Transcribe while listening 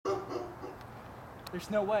There's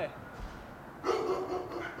no way.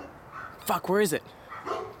 Fuck, where is it?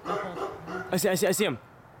 I see him.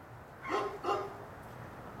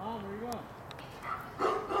 Oh, where are you going?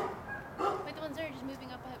 Wait, the ones that are just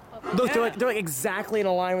moving up. Look, they're like exactly in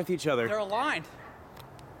a line with each other. They're aligned.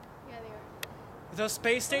 Yeah, they are. Are those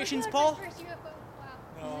space stations, Oh, Paul? first UFO.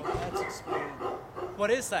 Wow. No, that's explained.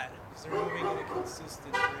 What is that? Because they're moving at a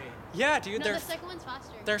consistent rate. Yeah, dude, No, they're the second one's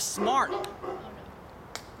faster. they're smart. Oh no.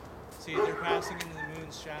 See, they're passing into the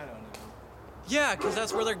moon's shadow now. Yeah, because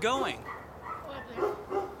that's where they're going. Oh, up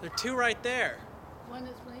there. They're two right there. One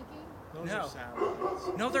that's blinking. Those No. are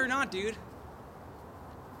satellites. No, they're not, dude.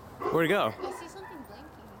 Where'd it go? I see something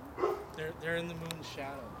blinking. They're in the moon's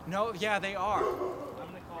shadow. No, yeah, they are. I'm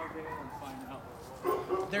gonna call Dale and find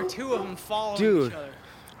out. There are two of them following Dude. each other.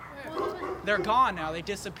 Where? They're gone now. They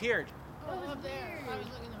disappeared. Oh, up there. I was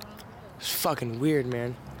looking the wrong way. It's fucking weird,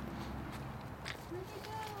 man. Where'd they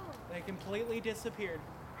go? They completely disappeared.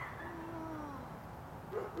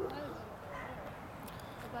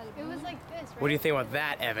 It was like this, right? What do you think about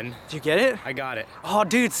that, Evan? Did you get it? I got it. Oh,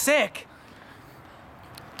 dude, sick.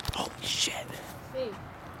 Holy shit. See.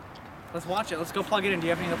 Let's watch it. Let's go plug it in. Do you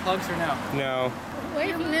have any of the plugs or no? No.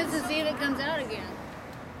 Wait a minute to see if it comes out again.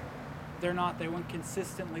 They're not. They went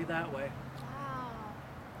consistently that way.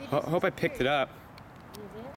 Wow. Hope I picked it up.